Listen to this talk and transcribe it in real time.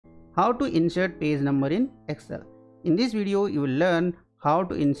how to insert page number in Excel. In this video, you will learn how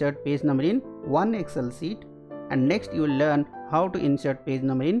to insert page number in one Excel sheet, and next you will learn how to insert page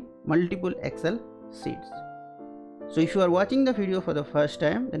number in multiple Excel sheets. So if you are watching the video for the first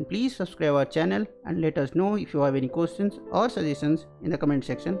time, then please subscribe our channel and let us know if you have any questions or suggestions in the comment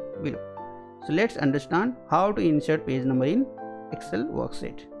section below. So let's understand how to insert page number in Excel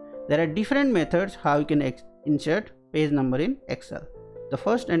worksheet. There are different methods how you can insert page number in Excel. The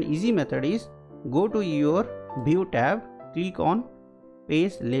first and easy method is go to your View tab, click on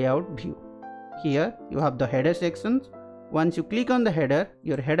Page Layout View. Here you have the header sections. Once you click on the header,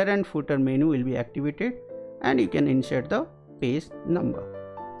 your header and footer menu will be activated and you can insert the page number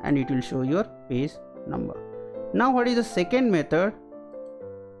and it will show your page number. Now what is the second method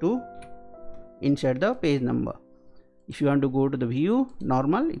to insert the page number? If you want to go to the view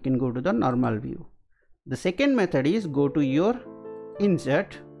normal, you can go to the normal view. The second method is go to your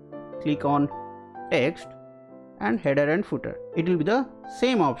insert, click on text and header and footer. It will be the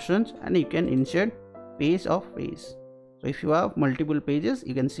same options and you can insert page of page. So if you have multiple pages,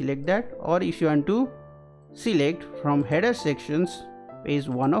 you can select that, or if you want to select from header sections page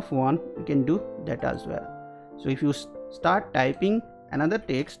 1 of 1, you can do that as well. So if you start typing another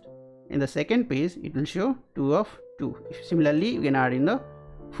text in the second page, it will show 2 of 2. Similarly, you can add in the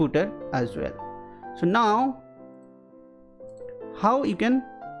footer as well. So now how you can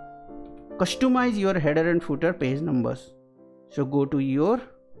customize your header and footer page numbers? So go to your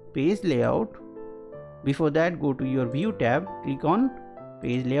page layout. Before that, go to your view tab, click on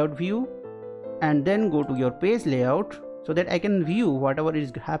page layout view and then go to your page layout so that I can view whatever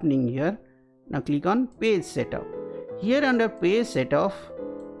is happening here. Now click on page setup. Here under page setup,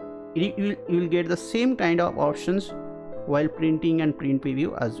 you will get the same kind of options while printing and print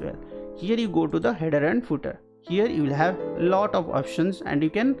preview as well. Here you go to the header and footer. Here you will have a lot of options and you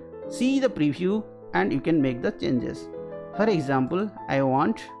can see the preview and you can make the changes. For example, I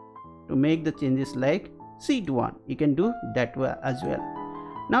want to make the changes like sheet 1. You can do that as well.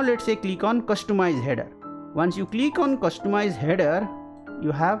 Now let's say click on customize header. Once you click on customize header,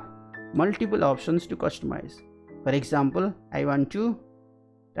 you have multiple options to customize. For example, I want to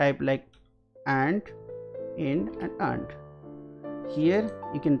type like and, in and and. Here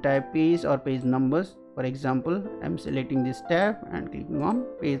you can type page or page numbers. For example, I am selecting this tab and clicking on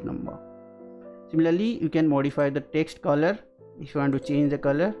page number. Similarly, you can modify the text color. If you want to change the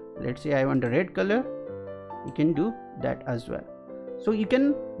color, let's say I want a red color, you can do that as well. So you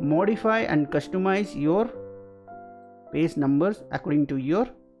can modify and customize your page numbers according to your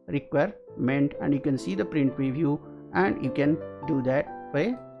requirement, and you can see the print preview and you can do that for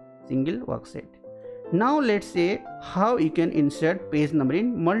a single worksheet. Now let's say how you can insert page number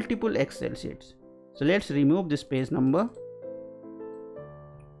in multiple Excel sheets. So let's remove this page number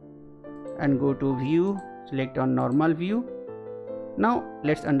and go to view, select on normal view. Now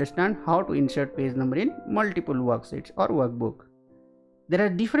let's understand how to insert page number in multiple worksheets or workbook. There are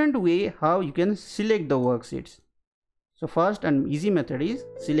different ways how you can select the worksheets. So first and easy method is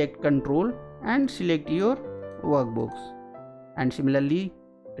select control and select your workbooks, and similarly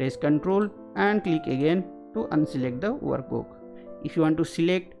press control and click again to unselect the workbook. If you want to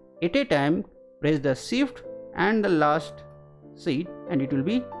select at a time, press the shift and the last sheet and it will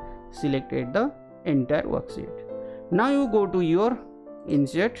be selected the entire worksheet. Now you go to your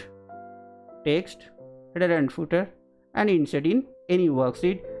insert, text, header and footer and insert in any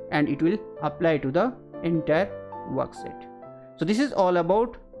worksheet and it will apply to the entire worksheet. So this is all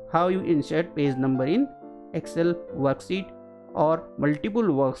about how you insert page number in Excel worksheet or multiple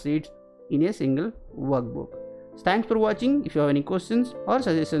worksheets in a single workbook. Thanks for watching. If you have any questions or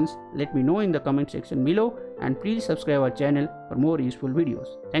suggestions, let me know in the comment section below, and please subscribe our channel for more useful videos.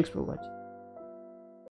 Thanks for watching.